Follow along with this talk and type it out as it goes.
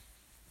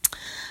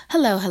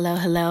Hello, hello,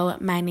 hello.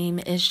 My name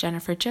is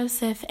Jennifer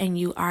Joseph, and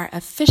you are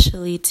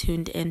officially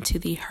tuned into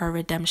the Her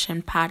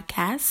Redemption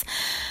podcast.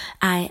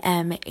 I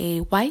am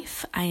a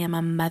wife, I am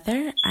a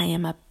mother, I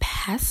am a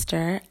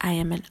pastor, I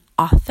am an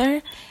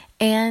author,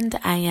 and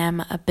I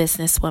am a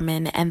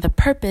businesswoman. And the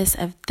purpose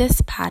of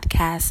this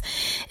podcast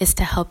is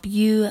to help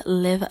you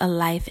live a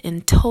life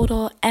in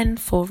total and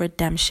full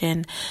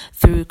redemption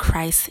through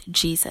Christ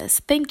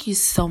Jesus. Thank you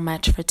so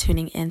much for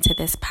tuning into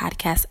this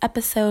podcast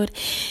episode.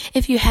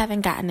 If you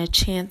haven't gotten a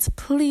chance,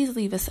 please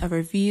leave us a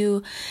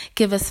review.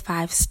 Give us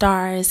 5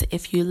 stars.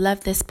 If you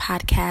love this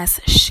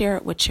podcast, share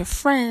it with your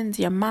friends,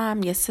 your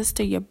mom, your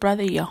sister, your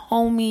brother, your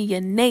homie,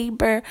 your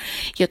neighbor,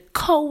 your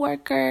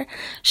coworker.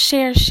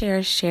 Share,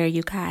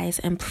 you guys.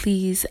 And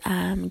please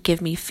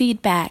give me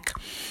feedback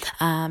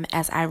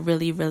as I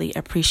really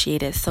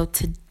appreciate it. So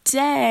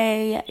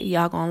today,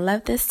 y'all gonna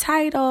love this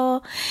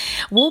title.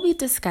 We'll be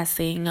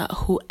discussing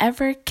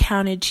whoever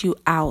counted you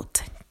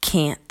out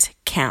can't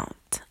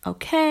count.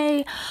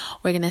 Okay,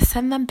 we're going to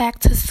send them back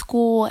to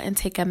school and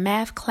take a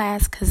math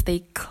class because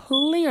they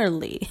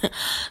clearly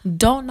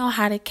don't know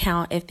how to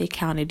count if they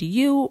counted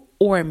you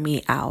or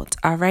me out.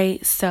 All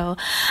right, so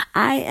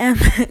I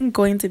am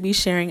going to be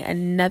sharing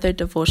another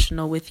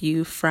devotional with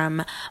you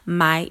from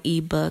my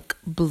ebook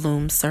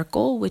Bloom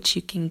Circle, which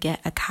you can get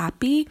a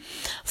copy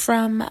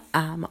from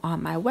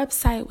on my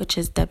website, which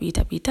is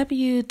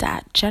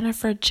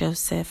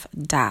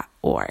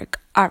www.jenniferjoseph.org.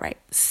 All right,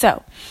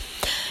 so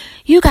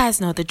you guys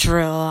know the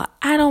drill.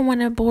 I don't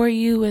want to bore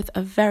you with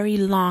a very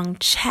long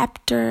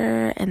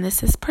chapter, and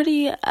this is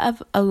pretty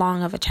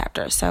long of a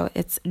chapter. So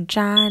it's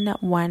John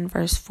 1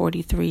 verse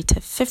 43 to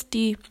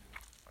 50.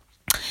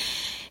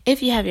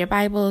 If you have your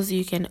Bibles,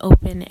 you can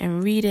open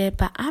and read it,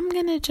 but I'm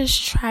going to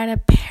just try to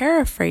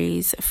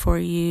paraphrase for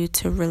you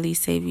to really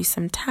save you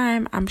some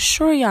time. I'm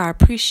sure y'all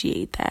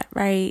appreciate that,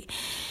 right?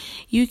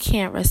 You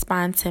can't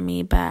respond to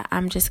me, but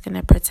I'm just going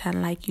to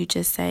pretend like you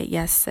just said,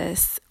 yes,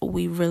 sis,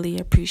 we really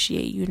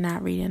appreciate you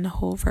not reading the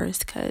whole verse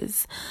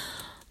because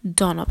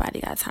don't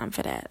nobody got time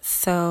for that.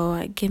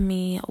 So give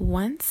me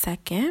 1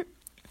 second.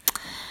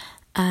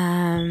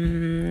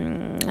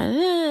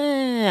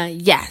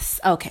 Yes.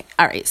 Okay.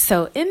 All right.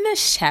 So in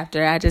this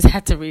chapter, I just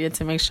had to read it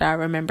to make sure I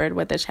remembered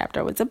what the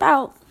chapter was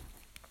about.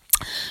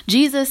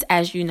 Jesus,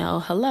 as you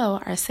know,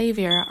 hello, our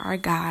Savior, our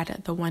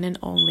God, the one and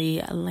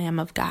only Lamb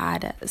of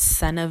God,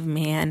 Son of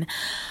Man,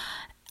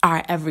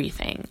 our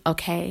everything,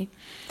 okay?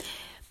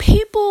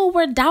 People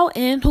were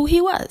doubting who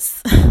he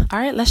was. All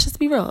right, let's just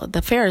be real.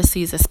 The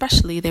Pharisees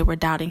especially, they were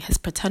doubting his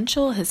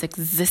potential, his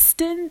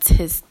existence,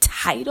 his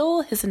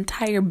title, his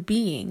entire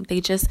being. They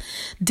just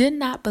did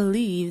not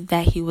believe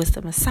that he was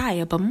the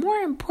Messiah. But more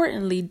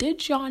importantly,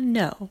 did y'all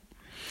know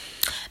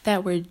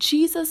that where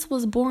Jesus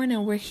was born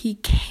and where he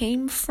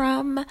came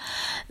from,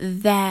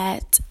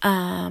 that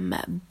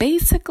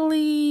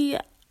basically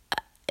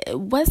it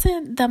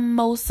wasn't the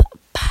most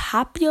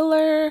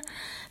popular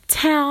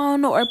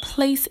town or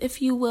place,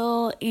 if you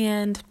will,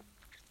 and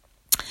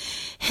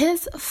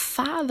his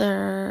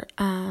father,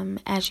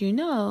 as you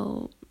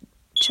know,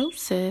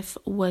 Joseph,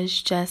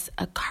 was just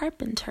a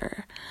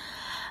carpenter.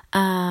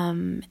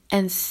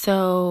 And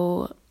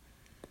so,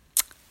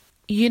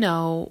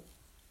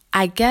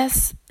 I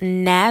guess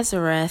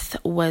Nazareth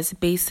was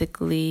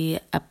basically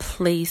a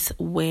place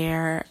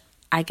where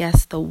I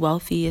guess the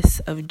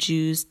wealthiest of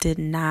Jews did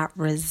not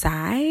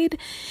reside.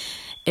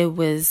 It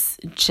was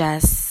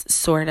just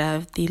sort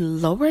of the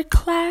lower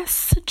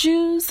class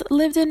Jews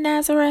lived in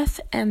Nazareth.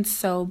 And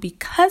so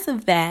because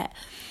of that,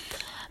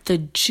 the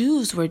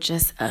Jews were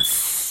just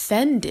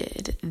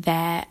offended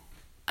that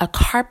a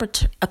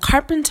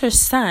carpenter's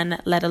son,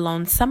 let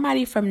alone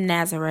somebody from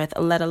Nazareth,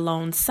 let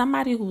alone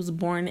somebody who was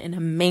born in a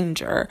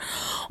manger,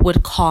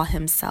 would call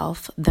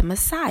himself the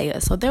Messiah.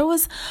 So there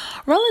was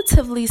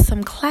relatively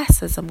some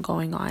classism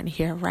going on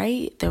here,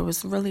 right? There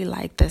was really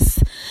like this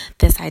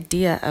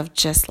idea of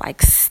just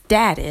like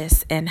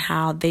status and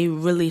how they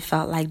really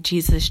felt like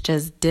Jesus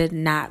just did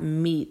not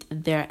meet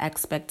their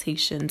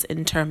expectations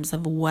in terms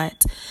of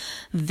what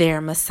their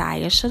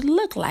Messiah should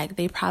look like.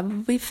 They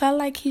probably felt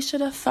like he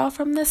should have fell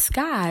from the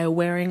sky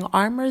wearing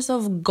armors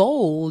of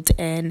gold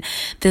and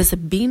this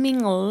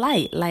beaming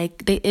light.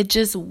 Like it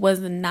just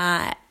was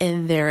not,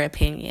 in their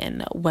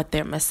opinion, what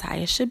their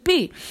Messiah should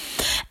be.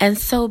 And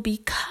so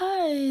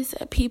because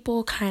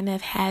people kind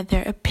of had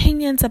their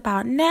opinions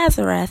about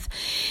Nazareth,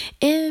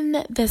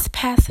 in this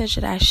passage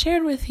that I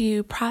shared with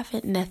you,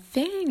 Prophet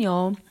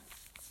Nathaniel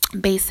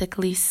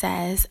basically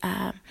says,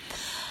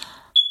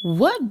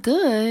 what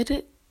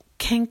good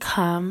can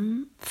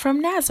come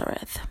from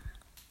Nazareth?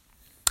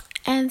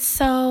 And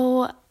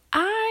so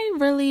I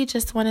really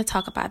just want to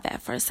talk about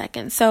that for a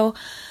second. So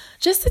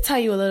just to tell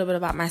you a little bit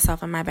about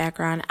myself and my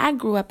background, I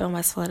grew up in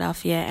West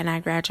Philadelphia and I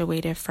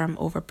graduated from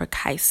Overbrook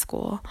High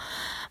School.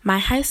 My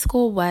high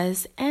school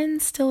was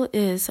and still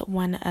is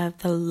one of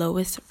the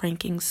lowest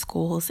ranking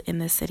schools in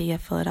the city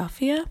of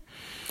Philadelphia.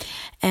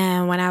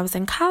 And when I was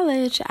in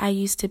college, I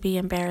used to be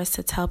embarrassed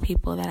to tell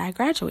people that I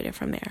graduated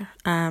from there.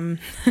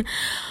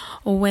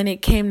 When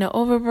it came to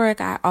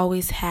Overbrook, I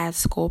always had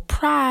school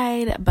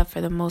pride, but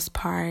for the most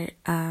part,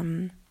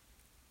 I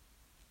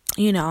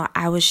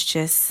was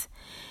just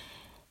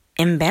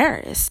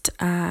embarrassed.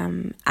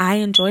 I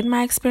enjoyed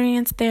my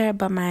experience there,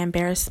 but my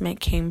embarrassment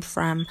came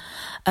from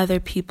other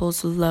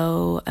people's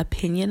low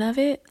opinion of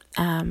it.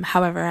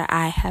 However,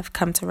 I have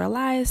come to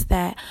realize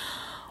that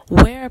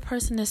where a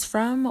person is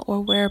from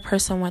or where a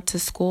person went to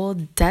school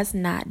does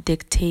not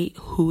dictate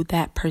who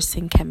that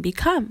person can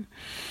become.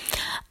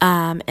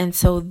 And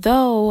so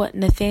though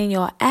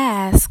Nathanael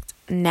asked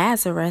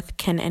Nazareth,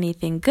 can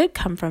anything good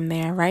come from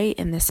there, right?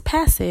 In this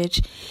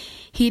passage,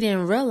 he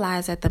didn't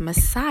realize that the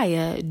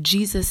Messiah,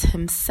 Jesus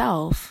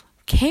himself,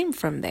 came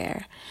from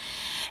there.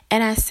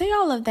 And I say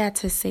all of that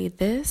to say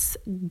this: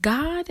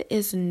 God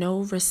is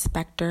no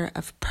respecter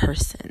of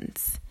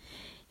persons.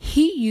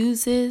 He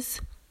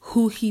uses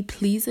who he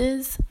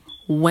pleases,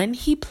 when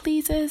he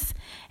pleases,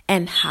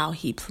 and how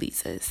he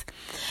pleases.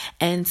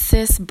 And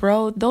sis,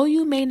 bro, though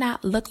you may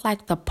not look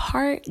like the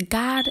part,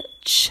 God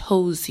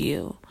chose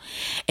you.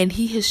 And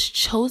he has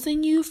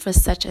chosen you for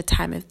such a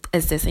time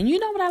as this. And you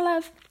know what I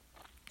love?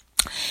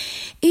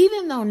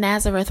 Even though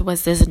Nazareth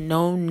was this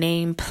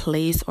no-name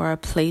place, or a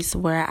place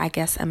where I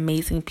guess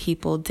amazing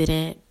people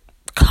didn't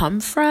come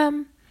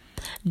from,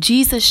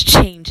 Jesus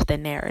changed the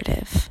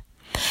narrative.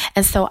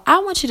 And so I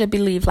want you to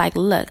believe, like,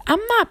 look, I'm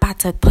not about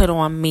to put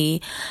on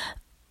me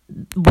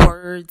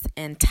words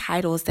and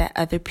titles that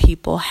other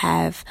people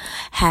have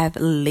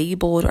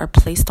labeled or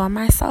placed on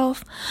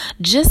myself.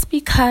 Just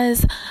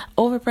because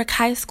Overbrook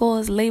High School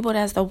is labeled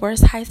as the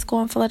worst high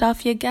school in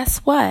Philadelphia, guess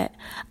what?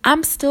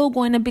 I'm still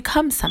going to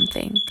become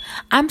something.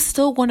 I'm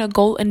still going to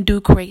go and do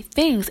great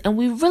things. And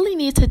we really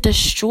need to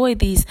destroy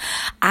these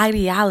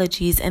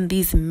ideologies and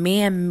these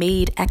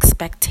man-made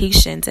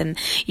expectations. And,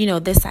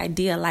 this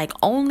idea like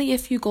only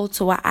if you go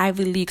to an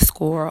Ivy League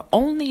school, or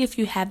only if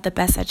you have the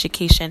best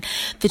education,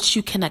 that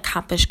you can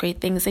accomplish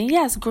great things. And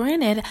yes,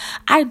 granted,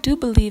 I do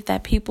believe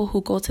that people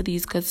who go to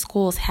these good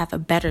schools have a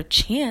better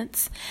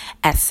chance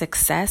at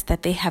success,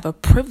 that they have a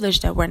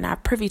privilege that we're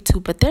not privy to.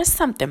 But there's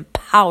something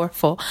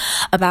powerful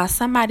about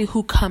somebody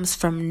who comes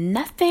from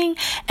nothing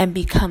and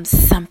becomes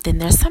something.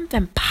 There's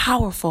something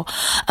powerful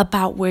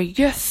about where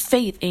your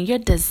faith and your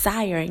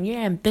desire and your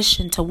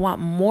ambition to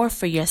want more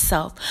for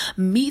yourself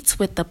meets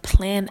with the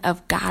plan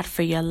of God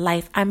for your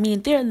life. I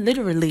mean, there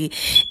literally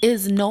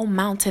is no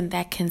mountain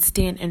that can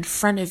stand in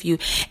front of you.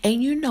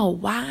 And you know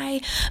why?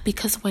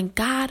 Because when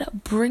God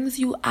brings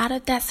you out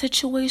of that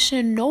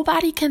situation,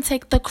 nobody can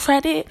take the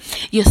credit.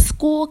 Your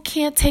school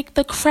can't take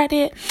the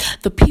credit.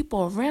 The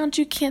people around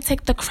you can't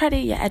take the credit.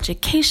 Your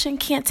education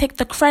can't take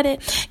the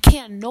credit.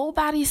 Can't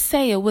nobody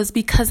say it was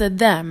because of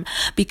them,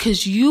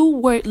 because you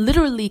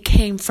literally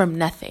came from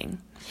nothing.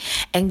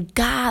 And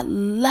God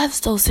loves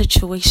those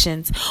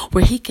situations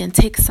where he can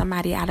take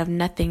somebody out of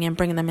nothing and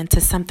bring them into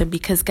something,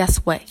 because guess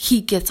what?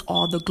 He gets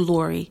all the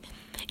glory.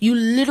 You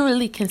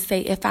literally can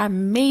say, if I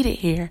made it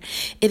here,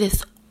 it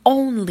is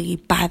only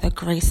by the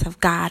grace of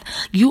God.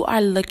 You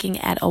are looking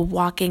at a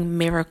walking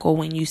miracle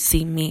when you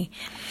see me.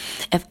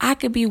 If I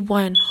could be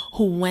one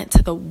who went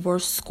to the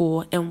worst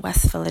school in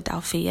West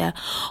Philadelphia,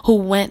 who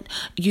went,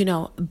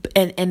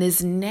 and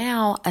is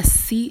now a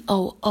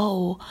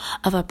COO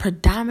of a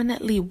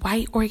predominantly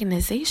white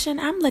organization,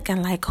 I'm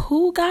looking like,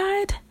 who,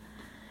 God?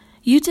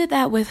 You did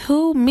that with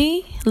who?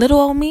 Me?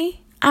 Little old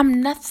me?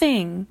 I'm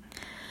nothing.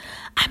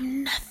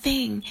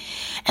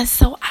 And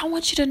so I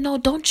want you to know,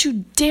 don't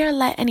you dare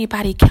let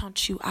anybody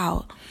count you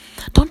out.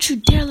 Don't you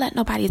dare let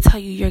nobody tell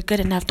you you're good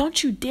enough.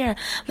 Don't you dare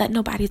let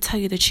nobody tell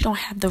you that you don't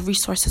have the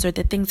resources or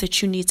the things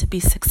that you need to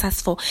be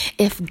successful.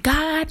 If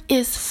God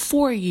is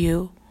for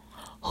you,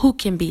 who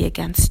can be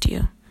against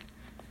you?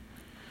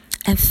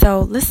 And so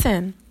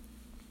listen,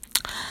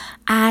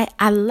 I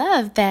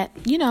love that,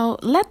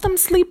 let them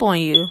sleep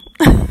on you.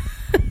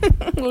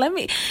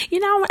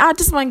 I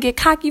just want to get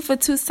cocky for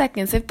 2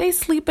 seconds. If they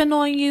sleeping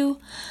on you,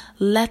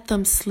 let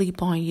them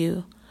sleep on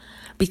you,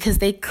 because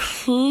they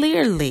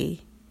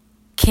clearly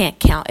can't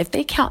count. If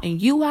they counting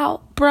you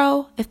out,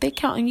 bro, if they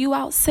counting you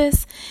out,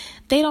 sis,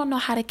 they don't know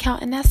how to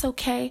count, and that's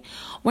okay.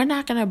 We're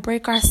not going to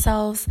break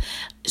ourselves,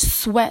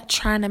 sweat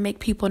trying to make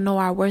people know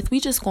our worth. We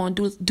just going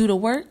to do the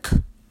work.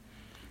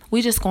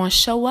 We just going to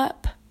show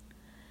up,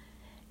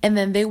 and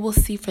then they will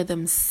see for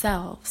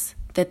themselves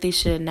that they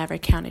should have never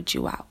counted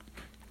you out.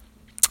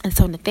 And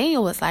so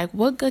Nathanael was like,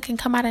 what good can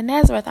come out of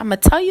Nazareth? I'm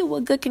going to tell you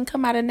what good can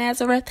come out of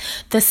Nazareth.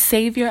 The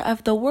Savior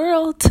of the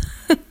world.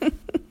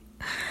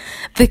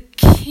 The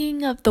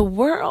King of the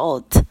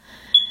world.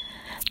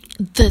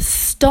 The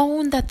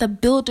stone that the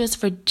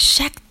builders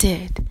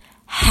rejected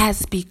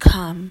has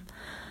become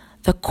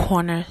the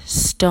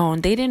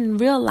cornerstone. They didn't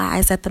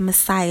realize that the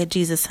Messiah,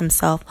 Jesus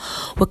himself,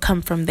 would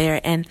come from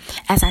there. And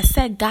as I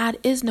said, God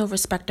is no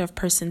respecter of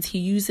persons. He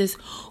uses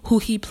who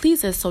he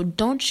pleases. So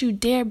don't you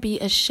dare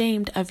be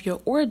ashamed of your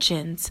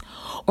origins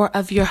or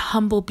of your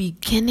humble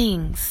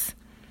beginnings.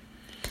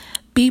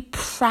 Be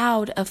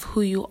proud of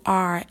who you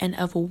are and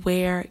of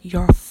where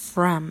you're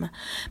from,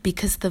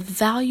 because the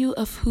value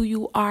of who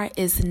you are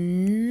is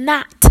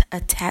not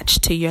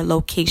attached to your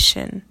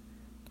location.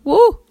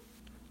 Woo!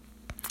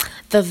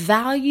 The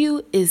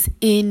value is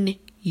in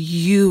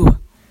you.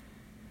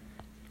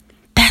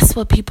 That's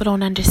what people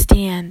don't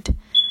understand.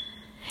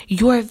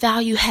 Your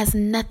value has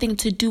nothing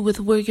to do with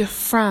where you're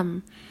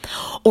from,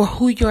 or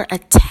who you're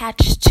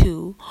attached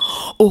to,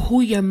 or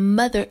who your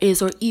mother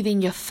is, or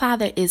even your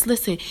father is.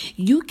 Listen,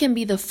 you can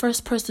be the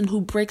first person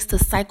who breaks the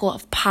cycle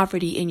of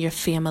poverty in your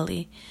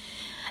family.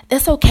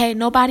 It's okay.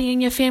 Nobody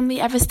in your family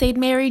ever stayed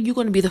married. You're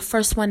going to be the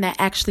first one that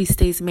actually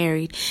stays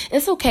married.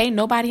 It's okay.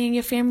 Nobody in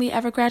your family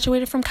ever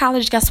graduated from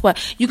college. Guess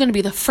what? You're going to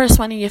be the first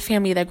one in your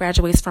family that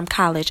graduates from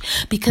college,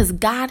 because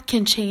God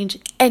can change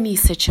any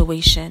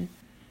situation.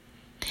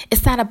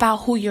 It's not about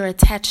who you're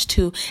attached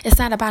to. It's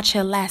not about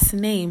your last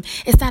name.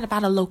 It's not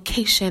about a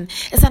location.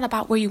 It's not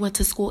about where you went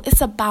to school.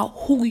 It's about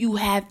who you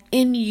have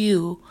in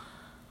you.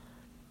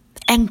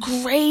 And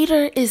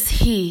greater is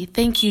He,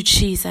 thank you,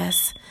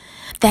 Jesus,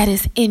 that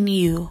is in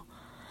you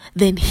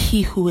than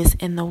he who is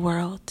in the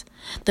world.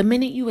 The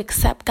minute you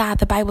accept God,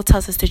 the Bible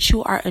tells us that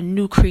you are a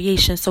new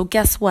creation. So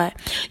guess what?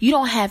 You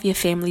don't have your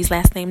family's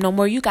last name no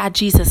more. You got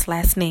Jesus'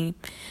 last name.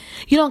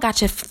 You don't got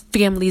your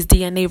family's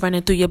DNA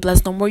running through your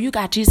blood no more. You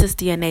got Jesus'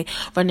 DNA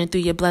running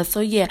through your blood.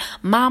 So yeah,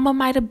 mama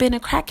might have been a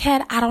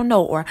crackhead, I don't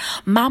know. Or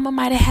mama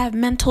might have had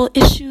mental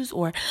issues.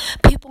 Or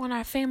people in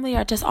our family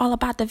are just all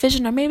about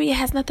division. Or maybe it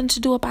has nothing to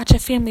do about your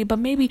family. But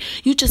maybe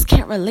you just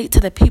can't relate to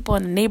the people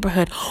in the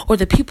neighborhood or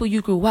the people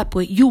you grew up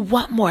with. You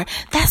want more.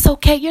 That's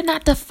okay. You're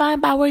not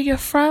defined by where you're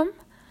from.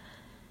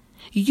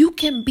 You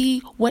can be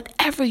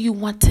whatever you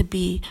want to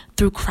be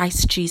through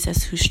Christ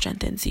Jesus who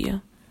strengthens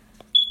you.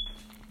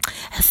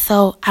 And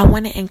so I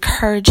want to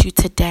encourage you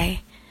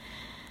today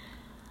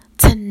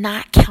to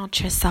not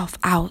count yourself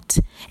out.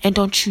 And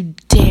don't you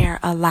dare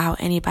allow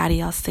anybody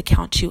else to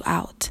count you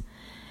out.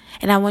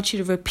 And I want you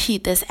to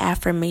repeat this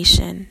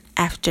affirmation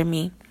after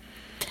me.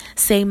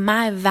 Say,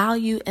 my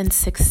value and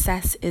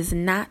success is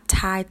not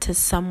tied to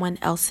someone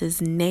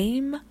else's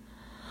name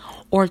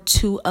or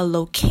to a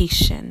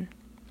location.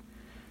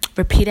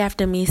 Repeat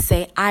after me.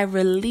 Say, I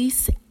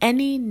release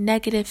any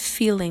negative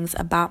feelings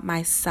about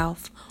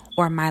myself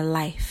or my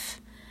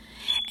life,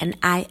 and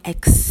I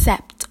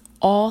accept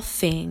all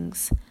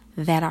things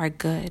that are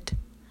good.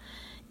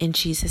 In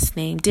Jesus'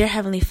 name. Dear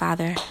Heavenly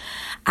Father,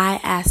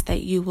 I ask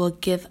that you will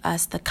give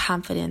us the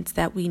confidence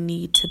that we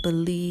need to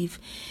believe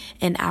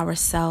in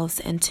ourselves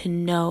and to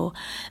know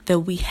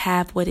that we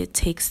have what it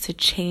takes to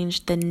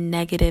change the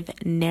negative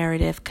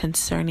narrative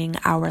concerning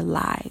our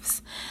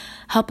lives.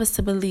 Help us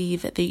to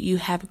believe that you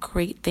have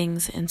great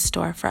things in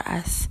store for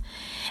us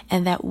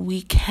and that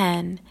we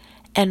can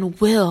and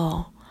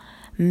will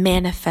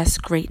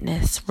manifest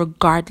greatness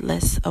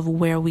regardless of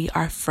where we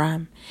are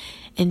from.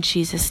 In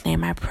Jesus'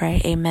 name I pray.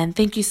 Amen.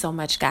 Thank you so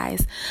much,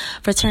 guys,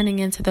 for turning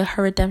into the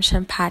Her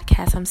Redemption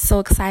podcast. I'm so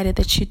excited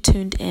that you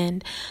tuned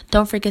in.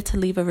 Don't forget to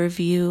leave a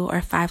review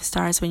or 5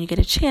 stars when you get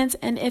a chance.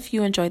 And if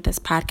you enjoyed this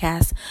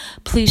podcast,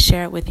 please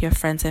share it with your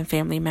friends and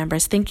family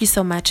members. Thank you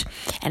so much.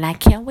 And I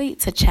can't wait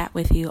to chat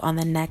with you on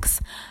the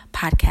next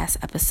podcast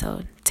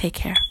episode. Take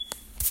care.